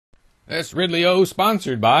This Ridley-O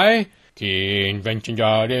sponsored by Convention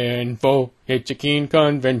Yard Info. It's a keen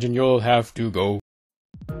convention, you'll have to go.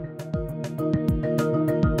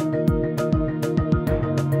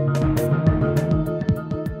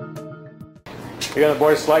 You're on the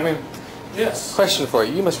Board of Selectmen? Yes. Question for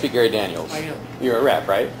you. You must be Gary Daniels. I am. You're a rep,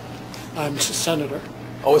 right? I'm a senator.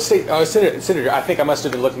 Oh, senator. I think I must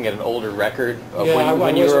have been looking at an older record of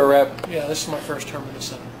when you were a rep. Yeah, this is my first term in the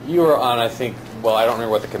Senate. You were on, I think, well, I don't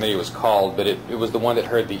remember what the committee was called, but it was the one that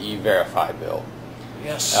heard the E-Verify bill.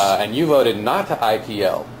 Yes. And you voted not to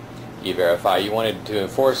IPL E-Verify. You wanted to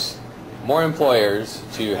force more employers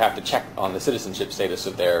to have to check on the citizenship status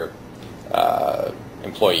of their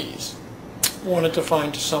employees. Wanted to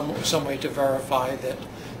find some way to verify that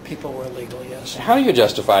people were legal, yes. How do you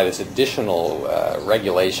justify this additional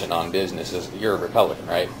regulation on businesses? You're a Republican,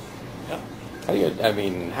 right? Yeah.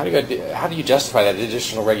 How do you justify that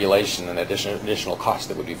additional regulation and additional cost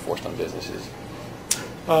that would be forced on businesses?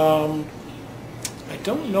 I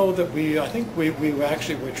don't know that I think we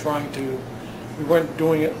were trying to, we weren't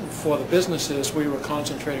doing it for the businesses, we were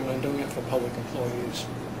concentrating on doing it for public employees.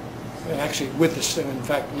 And actually with this, in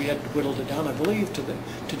fact, we had whittled it down, I believe,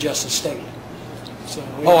 to just the state. So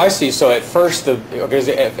I see. So at first, because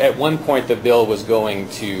at one point the bill was going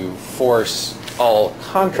to force all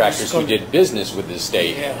contractors who did business with the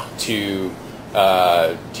state to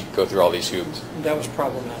go through all these hoops. That was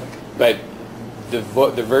problematic. But the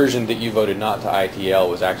version that you voted not to ITL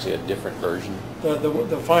was actually a different version.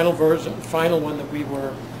 The final version, the final one that we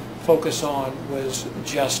were focused on was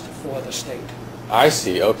just for the state. I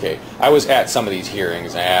see. Okay, I was at some of these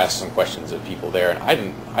hearings. And I asked some questions of people there, and I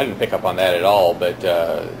didn't pick up on that at all. But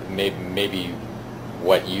maybe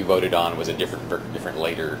what you voted on was a different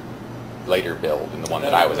later bill than the one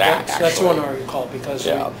that I was at. That's the one I recall, because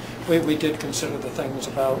we did consider the things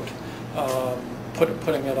about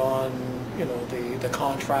putting it on, the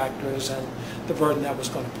contractors and the burden that was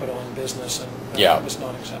going to put on business, and that was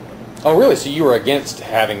not acceptable. Oh, really? So you were against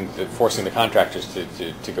forcing the contractors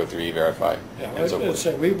to go through E-Verify? Yeah,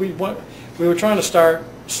 we were trying to start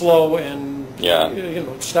slow and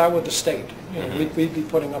start with the state. We'd be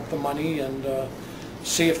putting up the money and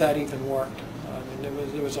see if that even worked. I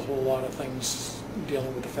mean, there was a whole lot of things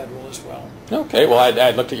dealing with the federal as well. Okay, well, I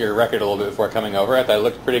looked at your record a little bit before coming over. I thought it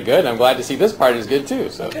looked pretty good, and I'm glad to see this part is good too.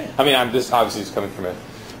 So, okay. I mean, this obviously is coming from a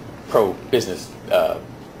pro-business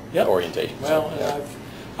orientation. Well, so,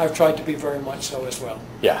 I've tried to be very much so as well.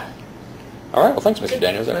 Yeah. All right. Well, thanks, Mr.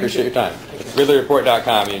 Daniels. I appreciate your time. It's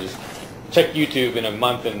RidleyReport.com. You just check YouTube in a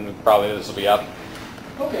month, and probably this will be up.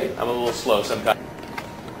 Okay. I'm a little slow sometimes.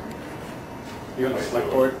 You on the select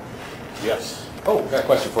board? Yes. Oh, got a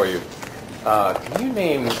question for you. Can you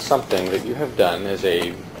name something that you have done as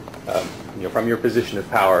a, from your position of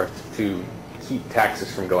power to keep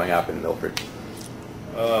taxes from going up in Milford?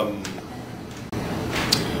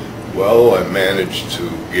 Well, I managed to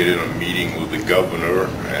get in a meeting with the governor,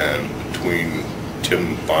 and between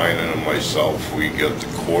Tim Finan and myself, we got the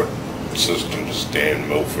court system to stay in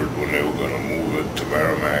Milford when they were going to move it to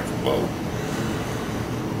Merrimack about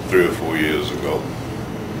 3 or 4 years ago.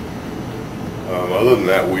 Other than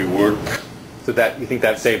that, we work. So that you think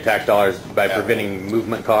that saved tax dollars by preventing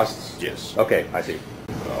movement costs? Yes. Okay, I see.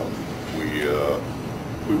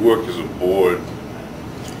 We work as a board,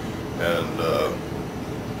 and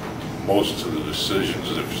most of the decisions,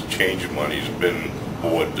 if it's change of money, has been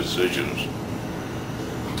board decisions.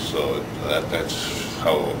 So that's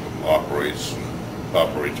how it operates.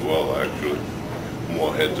 Operates well, actually.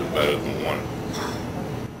 More heads are better than one.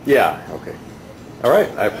 Yeah. Okay. All right.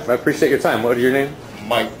 I appreciate your time. What is your name?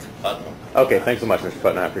 Mike Putnam. Okay. Thanks so much, Mr.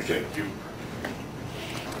 Putnam. I appreciate it. Thank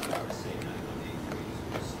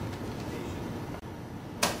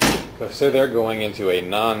you. So they're going into a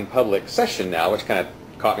non-public session now, which kind of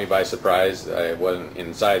caught me by surprise. I wasn't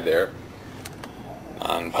inside there.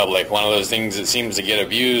 Non-public, one of those things that seems to get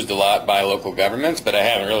abused a lot by local governments, but I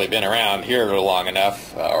haven't really been around here long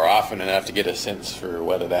enough or often enough to get a sense for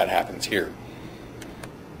whether that happens here.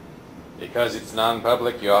 Because it's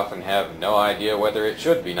non-public, you often have no idea whether it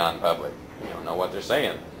should be non-public. You don't know what they're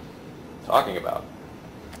saying, talking about.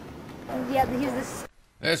 Yeah, here's this.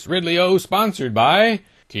 This Ridley-O sponsored by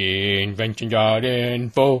Convention Yard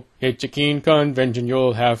Info. It's a keen convention,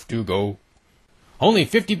 you'll have to go. Only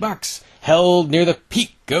 $50, held near the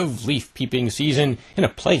peak of leaf peeping season in a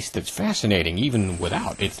place that's fascinating even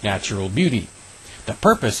without its natural beauty. The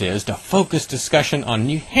purpose is to focus discussion on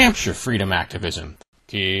New Hampshire freedom activism.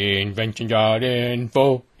 Convention Yard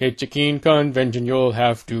Info. It's a keen convention, you'll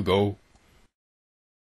have to go.